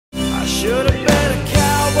should have been a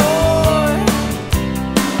cowboy.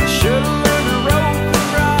 I should have learned to rope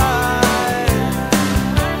and ride.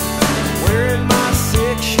 Wearing my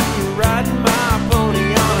six-shoe, riding my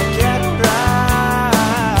pony on a cattle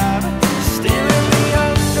drive. Stealing the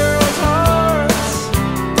young girls' hearts,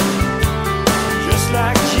 just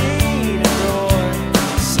like Gene and Roy,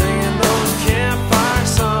 singing those campfire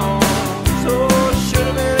songs. Oh, should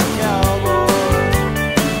have been a cowboy.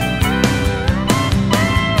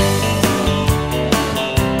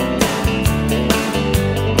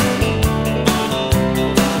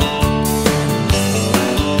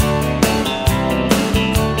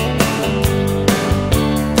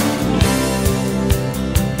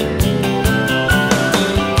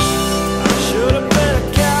 I should have been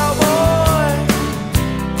a cowboy.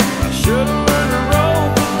 I should have learned to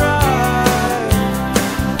rope and ride.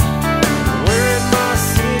 Wearing my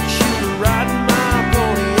six-shoe, riding my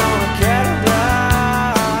pony on a cattle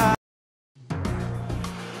drive.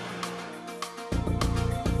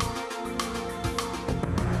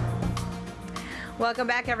 Welcome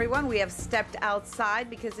back, everyone. We have stepped outside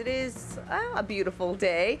because it is a beautiful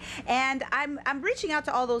day, and I'm reaching out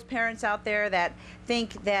to all those parents out there that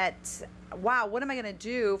think that, wow, what am I going to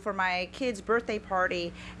do for my kid's birthday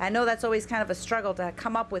party? I know that's always kind of a struggle to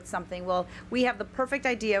come up with something. Well, we have the perfect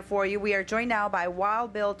idea for you. We are joined now by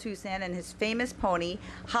Wild Bill Toussaint and his famous pony,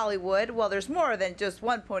 Hollywood. Well, there's more than just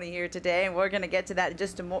one pony here today, and we're going to get to that in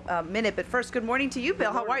just a minute. But first, good morning to you,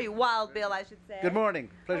 Bill. How are you? Wild Bill, I should say. Good morning.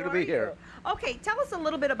 Pleasure to be here. Okay, tell us a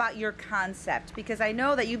little bit about your concept, because I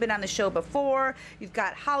know that you've been on the show before. You've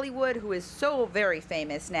got Hollywood, who is so very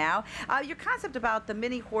famous now. Your concept about the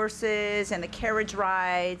mini horses and the carriage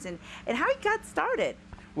rides and how you got started.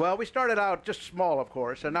 Well, we started out just small, of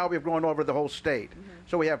course, and now we've grown over the whole state.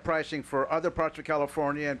 So we have pricing for other parts of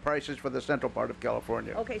California and prices for the central part of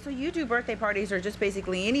California. Okay, so you do birthday parties or just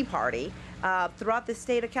basically any party throughout the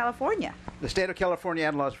state of California. The state of California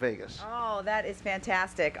and Las Vegas. Oh, that is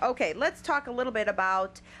fantastic. Okay, let's talk a little bit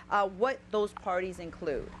about what those parties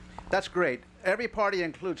include. That's great. Every party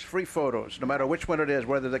includes free photos, no matter which one it is,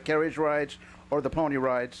 whether the carriage rides or the pony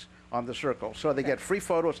rides on the circle. So they get free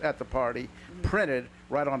photos at the party, printed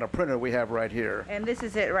right on the printer we have right here. And this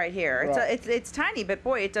is it right here. Right. It's tiny, but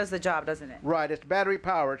boy, it does the job, doesn't it? Right, it's battery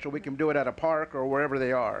powered, so we can do it at a park or wherever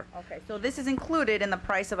they are. Okay, so this is included in the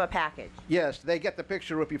price of a package. Yes, they get the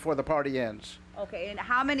picture before the party ends. Okay, and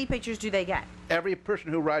how many pictures do they get? Every person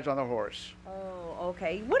who rides on the horse. Oh,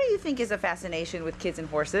 okay. What do you think is a fascination with kids and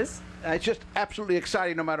horses? It's just absolutely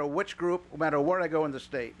exciting no matter which group, no matter where I go in the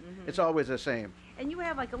state. It's always the same. And you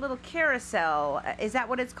have like a little carousel. Is that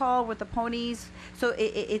what it's called with the ponies? So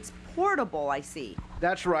it's portable, I see.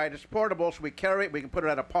 That's right. It's portable, so we carry it. We can put it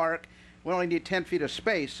at a park. We only need 10 feet of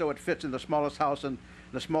space, so it fits in the smallest house in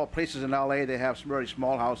the small places in LA. They have some very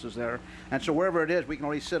small houses there. And so wherever it is, we can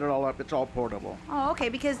only set it all up. It's all portable. Oh, okay,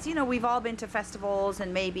 because, you know, we've all been to festivals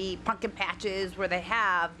and maybe pumpkin patches where they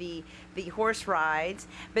have the horse rides.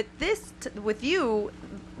 But this, with you,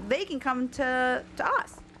 they can come to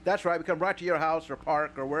us. That's right. We come right to your house or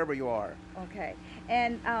park or wherever you are. Okay.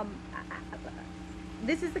 And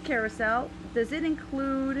this is the carousel. Does the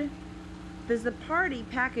party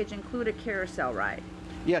package include a carousel ride?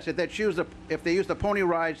 Yes, if they use the pony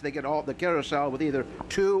rides, they get all the carousel with either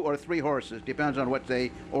 2 or 3 horses. Depends on what they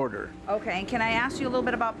order. Okay, and can I ask you a little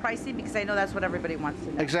bit about pricing, because I know that's what everybody wants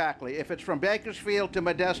to know. Exactly. If it's from Bakersfield to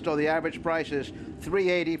Modesto, the average price is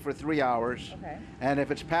 $380 for 3 hours. Okay. And if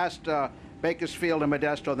it's past Bakersfield and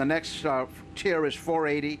Modesto, the next tier is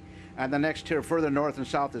 $480, and the next tier further north and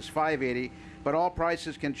south is $580. But all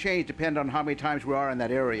prices can change depending on how many times we are in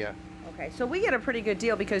that area. Okay, so we get a pretty good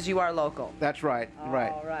deal because you are local. That's right,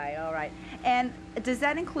 right. All right, all right. And does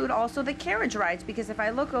that include also the carriage rides? Because if I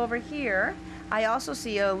look over here, I also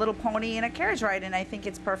see a little pony and a carriage ride, and I think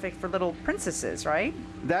it's perfect for little princesses, right?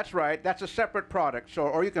 That's right. That's a separate product, so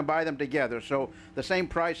or you can buy them together. So the same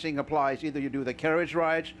pricing applies. Either you do the carriage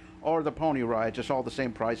rides or the pony rides. It's all the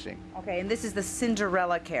same pricing. Okay, and this is the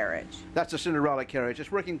Cinderella carriage. That's the Cinderella carriage.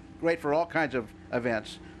 It's working great for all kinds of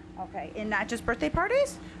events. Okay, and not just birthday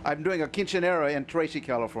parties? I'm doing a quinceanera in Tracy,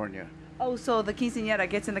 California. Oh, so the quinceañera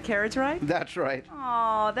gets in the carriage ride? That's right.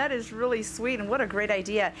 Oh, that is really sweet, and what a great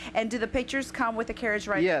idea. And do the pictures come with the carriage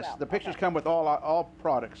ride? Yes, as well? the pictures come with all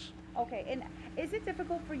products. Okay, and is it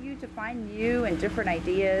difficult for you to find new and different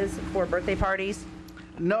ideas for birthday parties?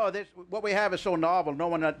 No, what we have is so novel. No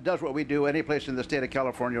one does what we do any place in the state of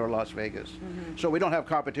California or Las Vegas. So we don't have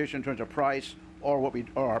competition in terms of price or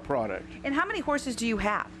our product. And how many horses do you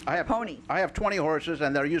have? I have ponies. I have 20 horses,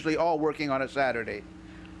 and they're usually all working on a Saturday.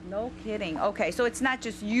 No kidding. Okay, so it's not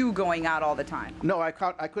just you going out all the time. No, I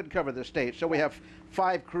couldn't cover the state. So we have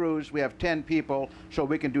 5 crews, we have 10 people, so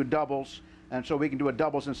we can do doubles, and so we can do a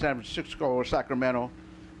doubles in San Francisco or Sacramento.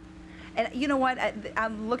 And you know what?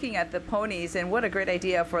 I'm looking at the ponies, and what a great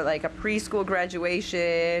idea for like a preschool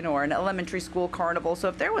graduation or an elementary school carnival. So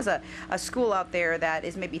if there was a school out there that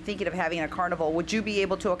is maybe thinking of having a carnival, would you be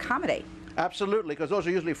able to accommodate? Absolutely, because those are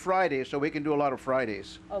usually Fridays, so we can do a lot of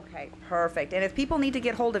Fridays. Okay, perfect. And if people need to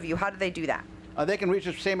get hold of you, how do they do that? They can reach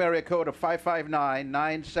the same area code of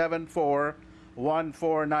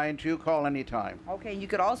 559-974-1492. Call anytime. Okay, you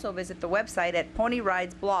could also visit the website at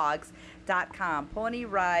ponyridesblogs.com,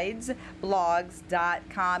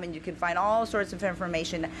 ponyridesblogs.com, and you can find all sorts of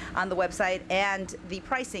information on the website and the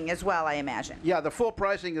pricing as well, I imagine. Yeah, the full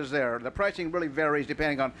pricing is there. The pricing really varies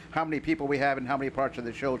depending on how many people we have and how many parts of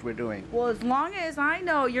the shows we're doing. Well, as long as I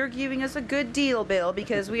know you're giving us a good deal, Bill,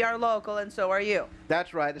 because we are local and so are you.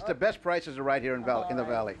 That's right. It's the best prices are right here in the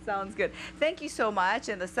valley. Sounds good. Thank you so much,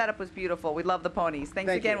 and the setup was beautiful. We love the ponies. Thanks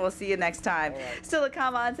Thank again. you. We'll see you next time. Right. Still at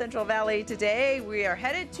Come On Central Valley today. We are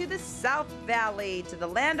headed to the South Valley, to the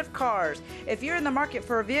land of cars. If you're in the market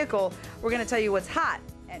for a vehicle, we're going to tell you what's hot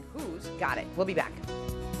and who's got it. We'll be back.